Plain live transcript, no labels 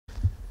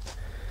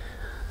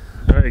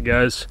Hey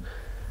guys,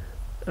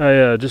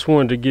 I just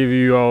wanted to give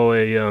you all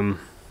a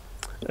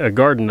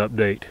garden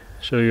update,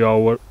 show you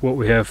all what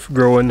we have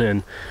growing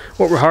and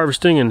what we're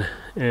harvesting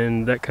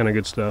and that kind of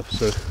good stuff.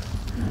 So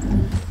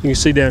you can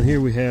see down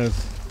here we have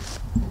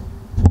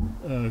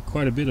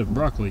quite a bit of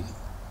broccoli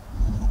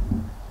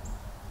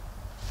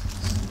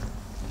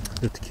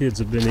that the kids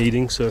have been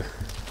eating. So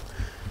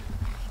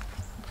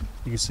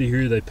you can see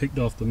here they picked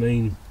off the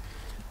main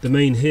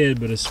head,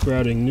 but it's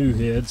sprouting new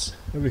heads.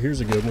 Over here's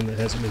a good one that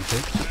hasn't been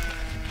picked.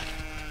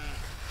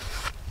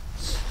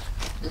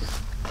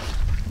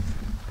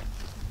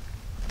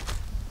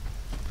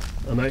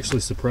 I'm actually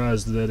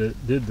surprised that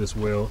it did this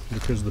well,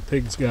 because the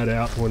pigs got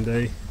out one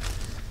day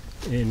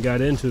and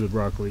got into the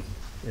broccoli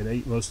and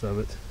ate most of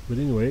it. But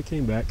anyway, it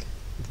came back.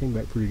 It came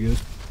back pretty good.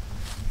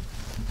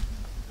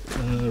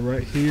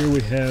 Right here we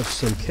have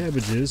some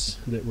cabbages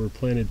that were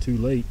planted too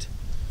late.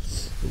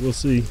 But we'll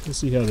see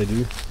how they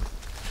do.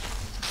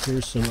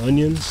 Here's some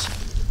onions.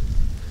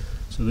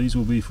 So these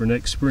will be for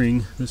next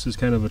spring. This is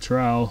kind of a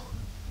trial.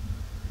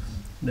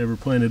 Never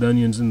planted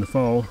onions in the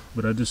fall,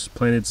 but I just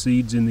planted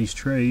seeds in these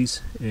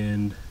trays,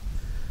 and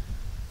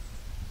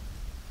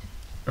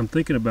I'm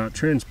thinking about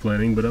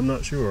transplanting, but I'm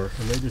not sure.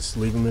 I may just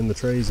leave them in the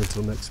trays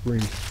until next spring.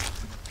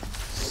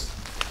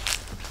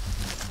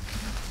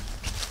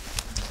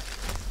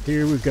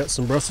 Here we've got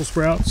some Brussels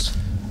sprouts.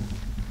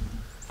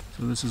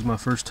 So this is my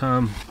first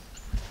time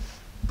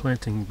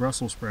planting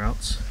Brussels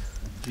sprouts.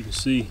 You can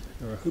see,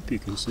 or I hope you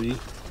can see,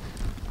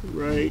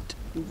 right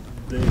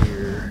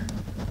there.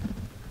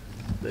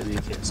 Maybe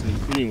you can't see.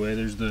 Anyway,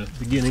 there's the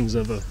beginnings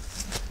of the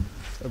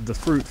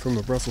fruit from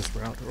a Brussels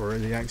sprout, or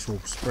the actual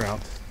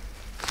sprout.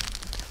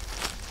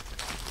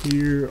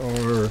 Here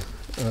are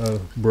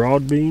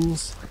broad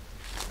beans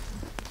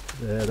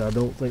that I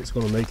don't think is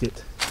going to make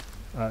it.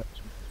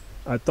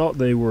 I thought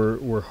they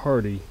were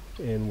hardy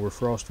and were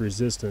frost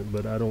resistant,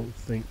 but I don't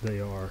think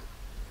they are.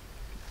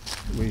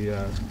 We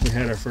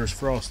had our first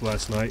frost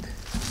last night,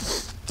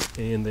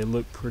 and they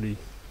look pretty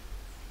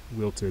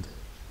wilted.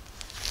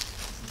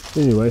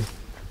 Anyway,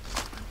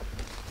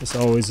 it's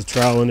always a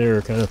trial and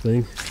error kind of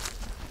thing.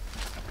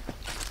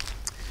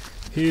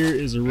 Here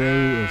is a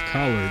row of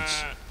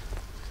collards,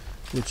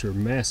 which are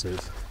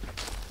massive.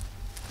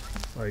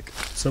 Like,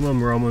 some of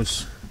them are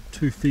almost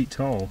 2 feet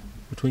tall,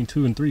 between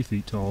 2 and 3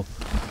 feet tall.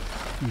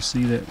 You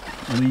see that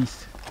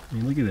leaf? I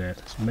mean, look at that,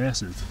 it's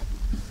massive.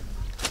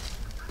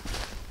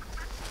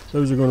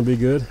 Those are going to be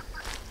good.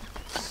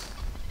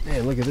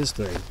 Man, look at this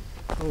thing.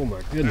 Oh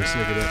my goodness,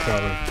 look at that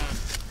collard.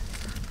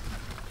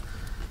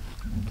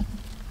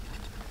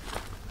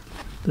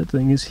 That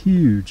thing is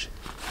huge.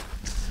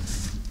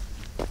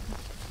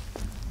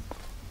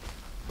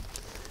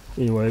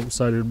 Anyway, I'm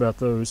excited about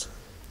those.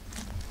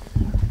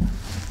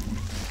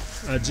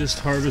 I just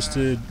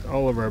harvested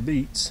all of our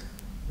beets.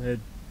 I had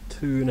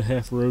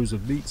 2.5 rows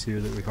of beets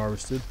here that we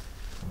harvested.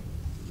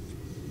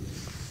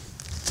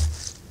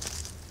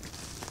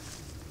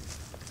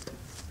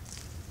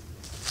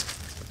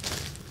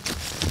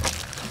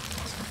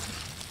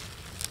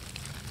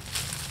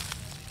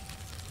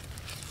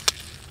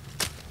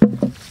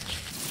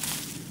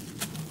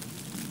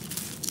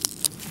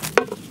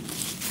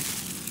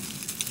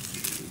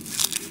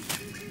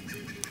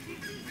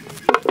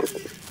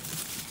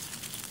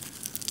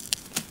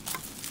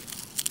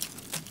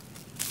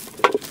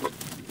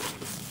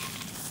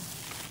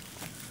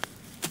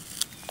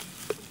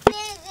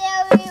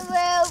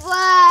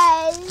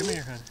 Come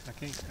here, honey. I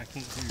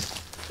can't hear you.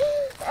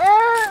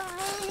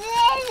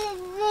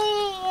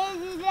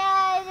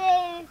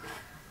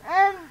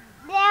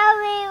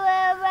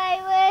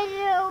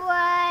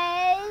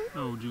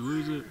 Oh, did you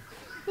lose it?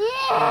 Yeah.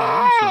 Oh,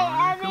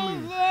 I'm sorry.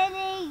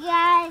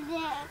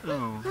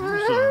 Oh, I'm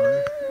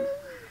sorry.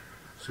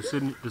 So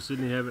does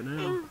Sydney have it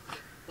now?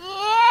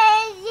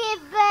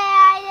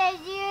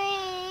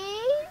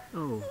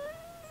 Oh,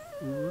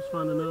 well, let's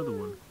find another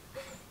one.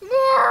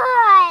 Yeah.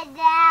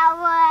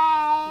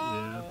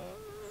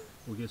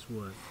 Well, guess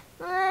what?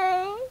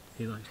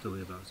 He likes to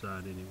live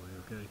outside anyway,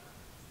 okay?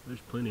 There's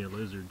plenty of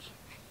lizards.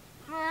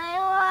 I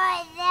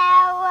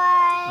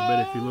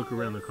bet if you look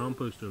around the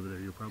compost over there,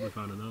 you'll probably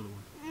find another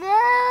one.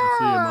 I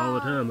see them all the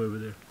time over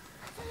there.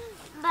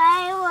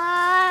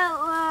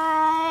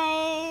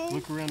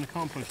 Look around the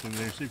compost over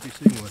there, see if you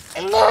see one.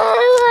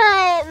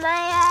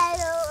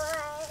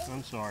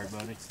 I'm sorry,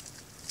 buddy.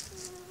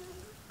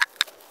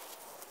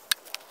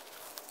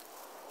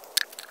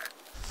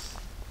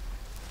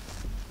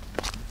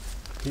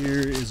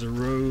 Here is a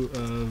row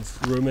of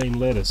romaine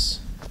lettuce,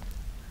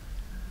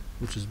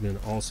 which has been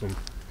awesome.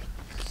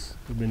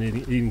 We've been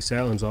eating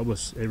salads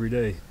almost every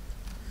day.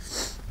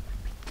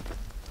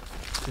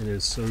 It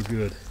is so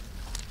good.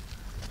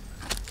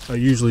 I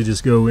usually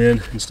just go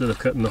in, instead of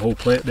cutting the whole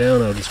plant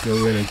down, I'll just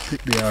go in and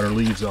pick the outer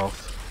leaves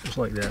off, just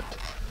like that.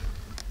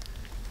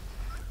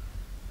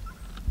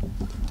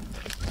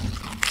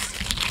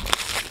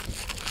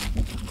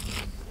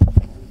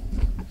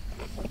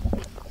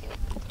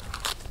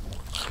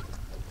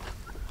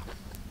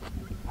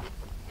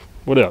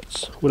 What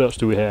else? What else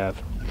do we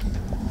have?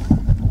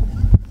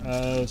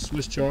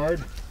 Swiss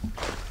chard.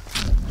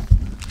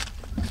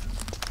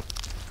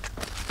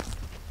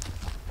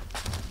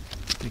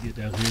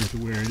 get down here to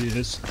where it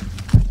is.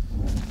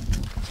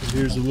 So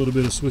here's a little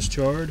bit of Swiss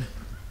chard,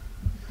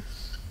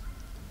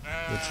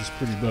 which is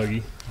pretty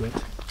buggy, but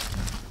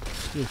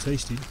still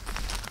tasty.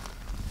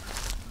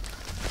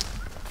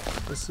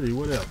 Let's see,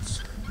 what else?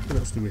 What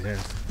else do we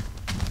have?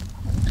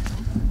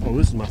 Oh,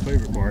 this is my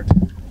favorite part.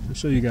 Let me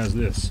show you guys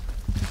this.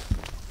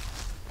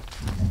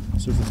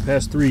 So for the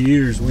past 3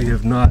 years, we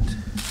have not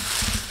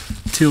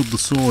tilled the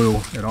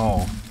soil at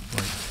all,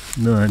 like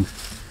none.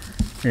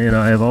 And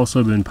I have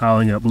also been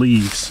piling up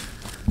leaves.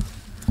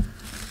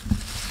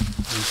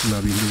 This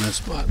might be in the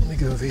best spot. Let me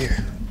go over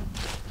here.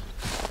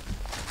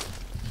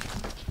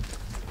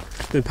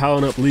 Been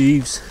piling up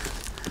leaves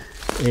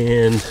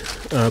and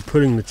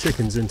putting the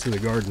chickens into the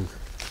garden.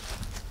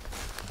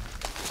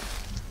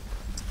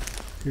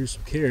 Here's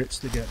some carrots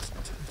that got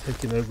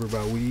taken over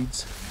by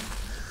weeds,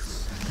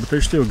 but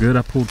they're still good.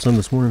 I pulled some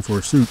this morning for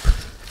a soup.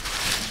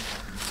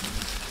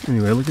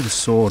 Anyway, look at the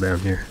soil down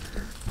here.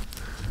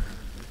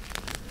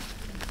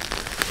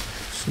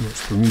 So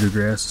much Bermuda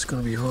grass, it's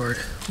going to be hard.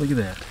 Look at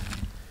that.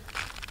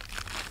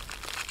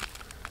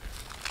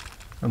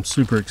 I'm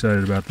super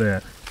excited about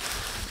that.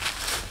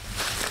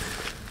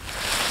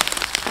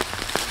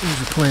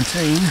 There's a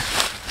plantain.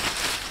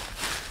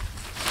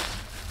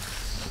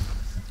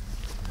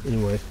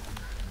 Anyway,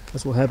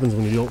 that's what happens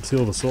when you don't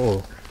till the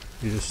soil.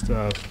 You just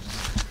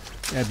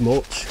add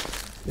mulch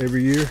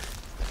every year.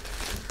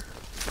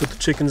 Put the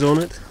chickens on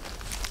it,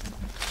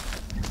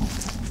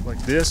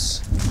 like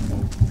this.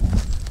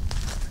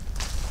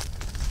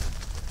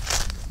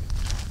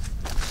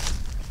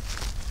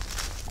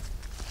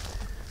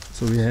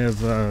 So we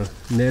have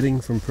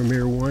netting from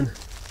Premier One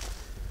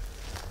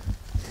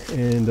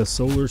and a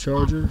solar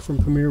charger from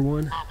Premier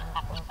One.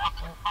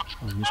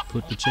 And just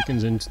put the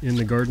chickens in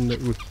the garden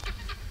that we,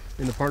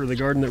 in the part of the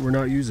garden that we're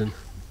not using.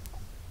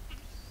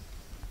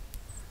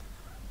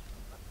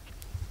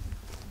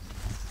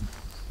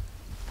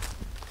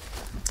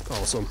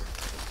 Awesome.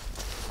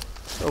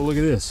 Oh, look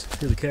at this.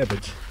 Here's a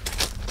cabbage.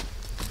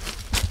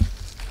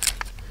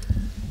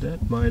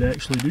 That might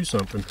actually do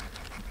something.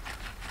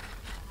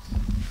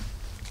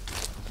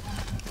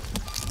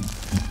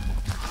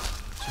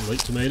 Some late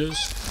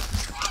tomatoes.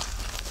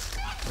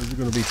 Those are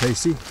going to be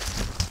tasty.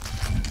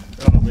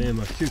 Oh man,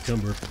 my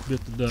cucumber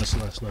bit the dust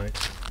last night.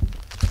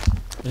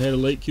 I had a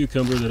late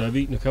cucumber that I've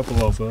eaten a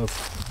couple off of,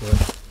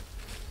 but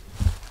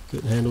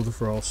couldn't handle the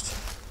frost.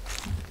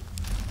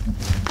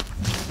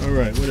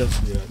 Alright, what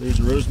else we got?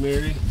 There's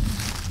rosemary,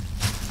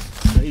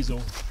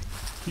 basil,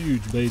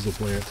 huge basil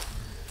plant,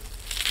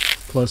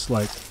 plus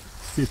like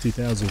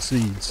 50,000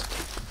 seeds.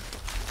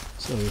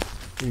 So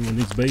if anyone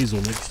needs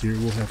basil next year,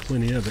 we'll have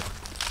plenty of it.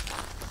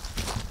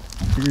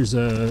 Here's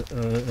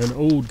an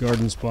old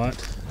garden spot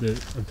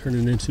that I'm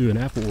turning into an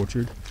apple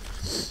orchard,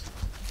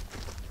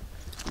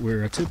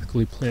 where I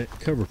typically plant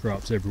cover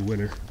crops every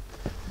winter.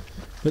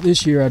 But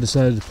this year I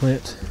decided to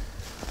plant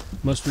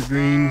mustard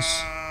greens,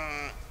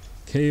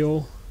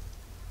 kale.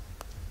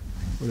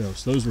 What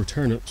else? Those were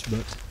turnips,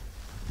 but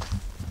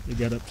they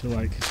got up to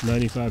like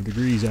 95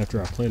 degrees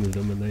after I planted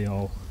them and they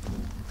all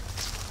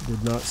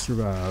did not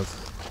survive.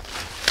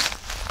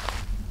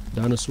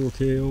 Dinosaur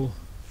kale,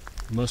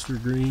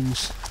 mustard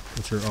greens,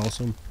 which are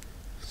awesome.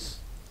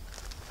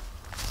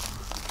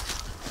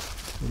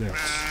 What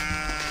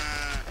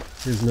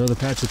else? Here's another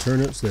patch of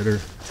turnips that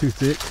are too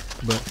thick,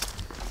 but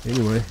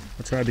anyway,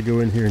 I tried to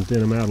go in here and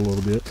thin them out a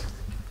little bit.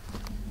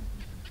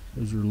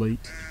 Those are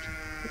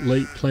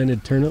late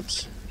planted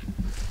turnips.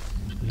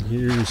 And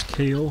here's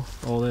kale.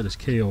 All that is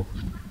kale.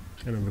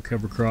 Kind of a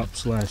cover crop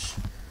slash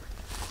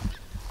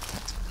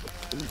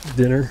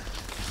dinner.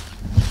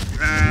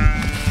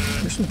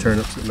 There's some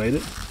turnips that made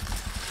it.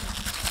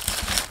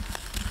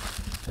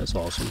 That's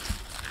awesome.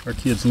 Our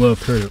kids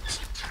love turnips.